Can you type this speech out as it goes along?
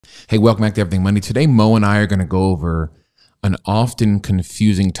Hey, welcome back to Everything Money. Today, Mo and I are going to go over an often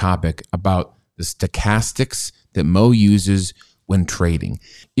confusing topic about the stochastics that Mo uses when trading.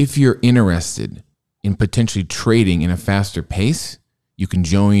 If you're interested in potentially trading in a faster pace, you can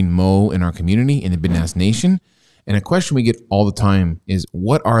join Mo in our community in the Bidnast Nation. And a question we get all the time is,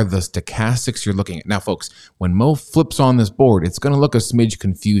 what are the stochastics you're looking at? Now, folks, when Mo flips on this board, it's going to look a smidge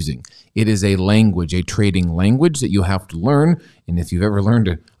confusing. It is a language, a trading language that you have to learn. And if you've ever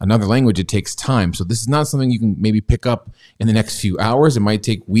learned another language, it takes time. So this is not something you can maybe pick up in the next few hours. It might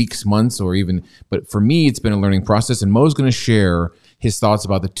take weeks, months, or even, but for me, it's been a learning process. And Mo's going to share his thoughts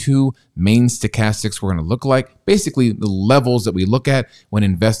about the two main stochastics we're going to look like, basically the levels that we look at when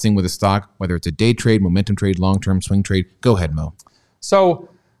investing with a stock, whether it's a day trade, momentum trade, long-term swing trade. Go ahead, Mo. So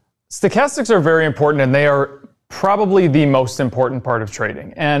stochastics are very important, and they are probably the most important part of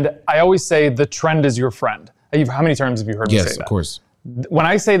trading. And I always say the trend is your friend. How many times have you heard me say that? Yes, of course. When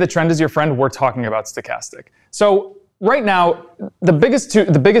I say the trend is your friend, we're talking about stochastic. So right now, the biggest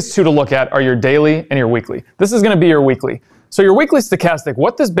two to look at are your daily and your weekly. This is going to be your weekly. So your weekly stochastic,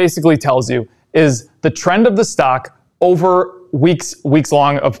 what this basically tells you is the trend of the stock over weeks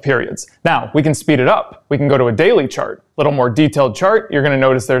long of periods. Now, we can speed it up. We can go to a daily chart, a little more detailed chart. You're going to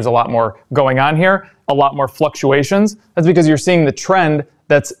notice there's a lot more going on here, a lot more fluctuations. That's because you're seeing the trend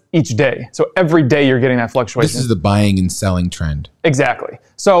that's each day. So every day you're getting that fluctuation. This is the buying and selling trend. Exactly.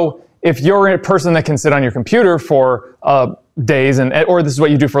 So if you're a person that can sit on your computer for days, or this is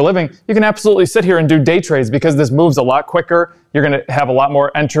what you do for a living, you can absolutely sit here and do day trades because this moves a lot quicker. You're going to have a lot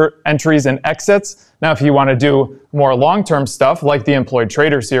more entries and exits. Now, if you want to do more long-term stuff, like the Employed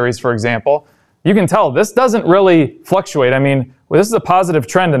Trader series, for example, you can tell this doesn't really fluctuate. I mean, this is a positive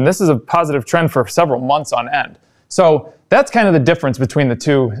trend, and this is a positive trend for several months on end. So that's kind of the difference between the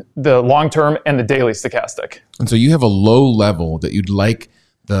two, the long-term and the daily stochastic. And so you have a low level that you'd like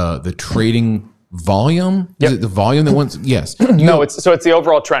the trading volume? Yep. Is it the volume that wants? Yes. No, it's the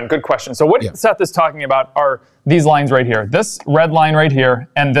overall trend. Good question. So what Seth is talking about are these lines right here. This red line right here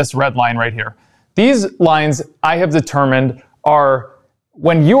and this red line right here. These lines I have determined are,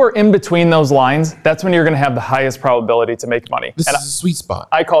 when you are in between those lines, that's when you're going to have the highest probability to make money. This is a sweet spot.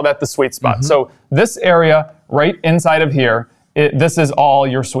 I call that the sweet spot. So this area right inside of here, this is all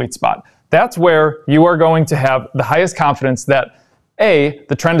your sweet spot. That's where you are going to have the highest confidence that A,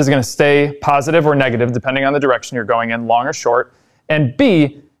 the trend is going to stay positive or negative depending on the direction you're going in, long or short, and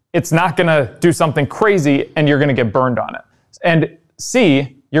B, it's not going to do something crazy and you're going to get burned on it. And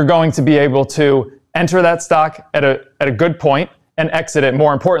C, you're going to be able to enter that stock at a good point and exit it,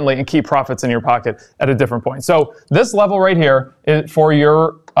 more importantly, and keep profits in your pocket at a different point. So this level right here, for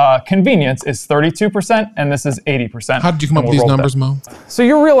your convenience, is 32%, and this is 80%. How did you come up with these numbers, Mo? So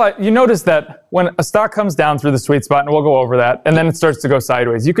you notice that when a stock comes down through the sweet spot, and we'll go over that, and then it starts to go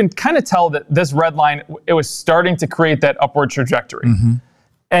sideways, you can kind of tell that this red line, it was starting to create that upward trajectory.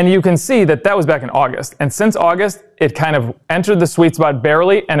 And you can see that was back in August. And since August, it kind of entered the sweet spot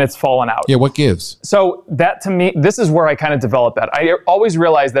barely, and it's fallen out. Yeah, what gives? So that, to me, this is where I kind of developed that. I always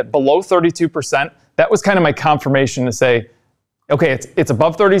realized that below 32%, that was kind of my confirmation to say, okay, it's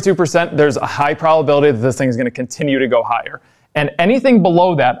above 32%. There's a high probability that this thing is going to continue to go higher. And anything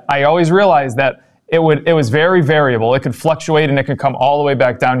below that, I always realized that it was very variable. It could fluctuate, and it could come all the way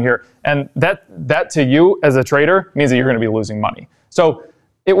back down here. And that to you as a trader means that you're going to be losing money. So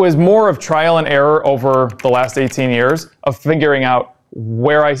it was more of trial and error over the last 18 years of figuring out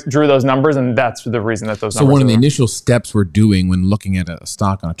where I drew those numbers, and that's the reason that those numbers So one of the initial steps we're doing when looking at a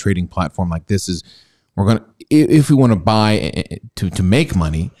stock on a trading platform like this is, we're going to, if we want to buy to make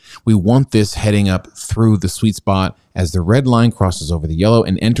money, we want this heading up through the sweet spot. As the red line crosses over the yellow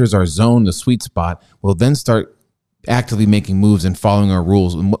and enters our zone, the sweet spot, we'll then start actively making moves and following our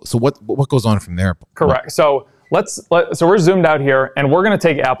rules. So what goes on from there? Correct. So so we're zoomed out here, and we're going to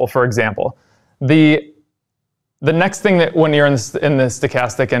take Apple for example. The next thing that when you're in the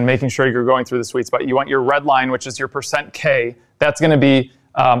stochastic and making sure you're going through the sweet spot, you want your red line, which is your %K. That's going to be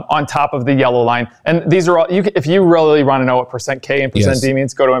on top of the yellow line. And these are all, if you really want to know what %K and %D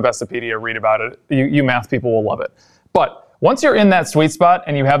means, go to Investopedia, read about it. You math people will love it. But once you're in that sweet spot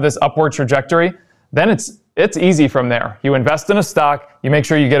and you have this upward trajectory, then it's easy from there. You invest in a stock, you make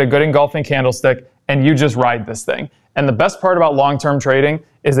sure you get a good engulfing candlestick, and you just ride this thing. And the best part about long-term trading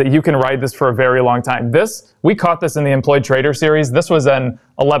is that you can ride this for a very long time. We caught this in the Employed Trader series. This was an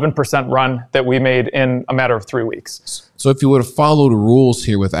 11% run that we made in a matter of 3 weeks. So if you would have followed the rules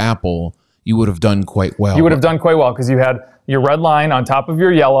here with Apple, you would have done quite well. You would have done quite well because you had your red line on top of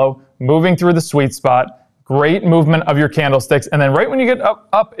your yellow, moving through the sweet spot, great movement of your candlesticks, and then right when you get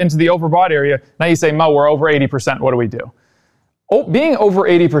up into the overbought area, now you say, Mo, we're over 80%, what do we do? being over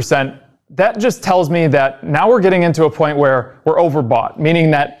 80%, that just tells me that now we're getting into a point where we're overbought,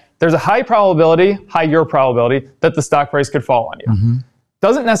 meaning that there's a high year probability that the stock price could fall on you.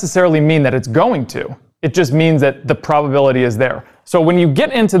 Doesn't necessarily mean that it's going to. It just means that the probability is there. So when you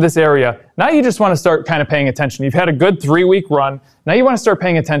get into this area, now you just want to start kind of paying attention. You've had a good 3-week run. Now you want to start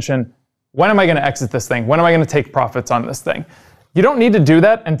paying attention. When am I going to exit this thing? When am I going to take profits on this thing? You don't need to do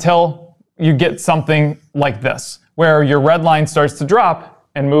that until you get something like this, where your red line starts to drop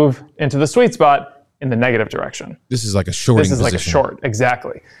and move into the sweet spot in the negative direction. This is like a shorting position. Like a short,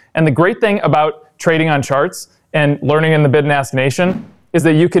 exactly. And the great thing about trading on charts and learning in the Bid and Ask Nation is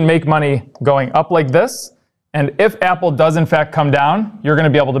that you can make money going up like this. And if Apple does in fact come down, you're going to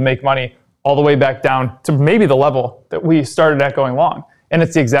be able to make money all the way back down to maybe the level that we started at going long. And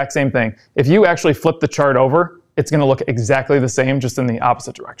it's the exact same thing. If you actually flip the chart over, it's going to look exactly the same, just in the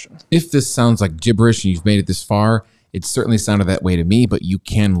opposite direction. If this sounds like gibberish and you've made it this far, it certainly sounded that way to me, but you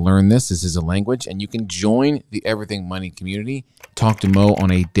can learn this. This is a language, and you can join the Everything Money community. Talk to Mo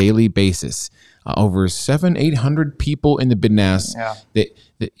on a daily basis. Over 700-800 people in the Bid and Ask. That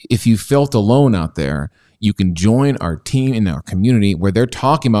if you felt alone out there, you can join our team in our community where they're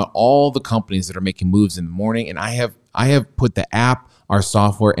talking about all the companies that are making moves in the morning. And I have put the app, our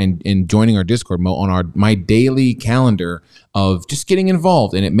software, and joining our Discord, Mo, on my daily calendar of just getting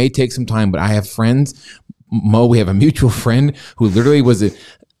involved. And it may take some time, but I have friends. Mo, we have a mutual friend who literally was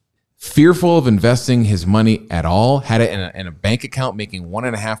fearful of investing his money at all, had it in a bank account making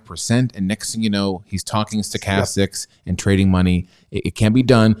 1.5%. And next thing you know, he's talking stochastics and trading money. It can be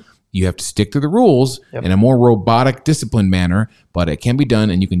done. You have to stick to the rules in a more robotic, disciplined manner, but it can be done.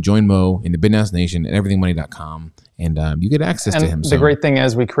 And you can join Mo in the Bid and Ask Nation at everythingmoney.com. And you get access to him. The great thing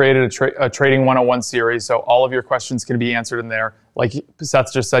is we created a Trading 101 series, so all of your questions can be answered in there. Like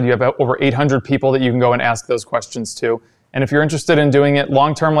Seth just said, you have over 800 people that you can go and ask those questions to. And if you're interested in doing it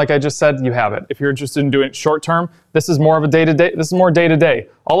long term, like I just said, you have it. If you're interested in doing it short term, this is more of a day-to-day. This is more day-to-day.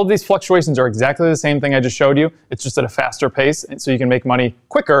 All of these fluctuations are exactly the same thing I just showed you. It's just at a faster pace, and so you can make money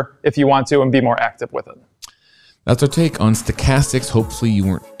quicker if you want to and be more active with it. That's our take on stochastics. Hopefully you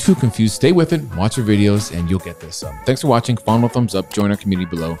weren't too confused. Stay with it, watch our videos, and you'll get this. Thanks for watching. Follow, thumbs up, join our community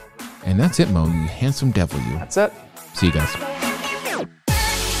below. And that's it, Mo. You handsome devil, you. That's it. See you guys.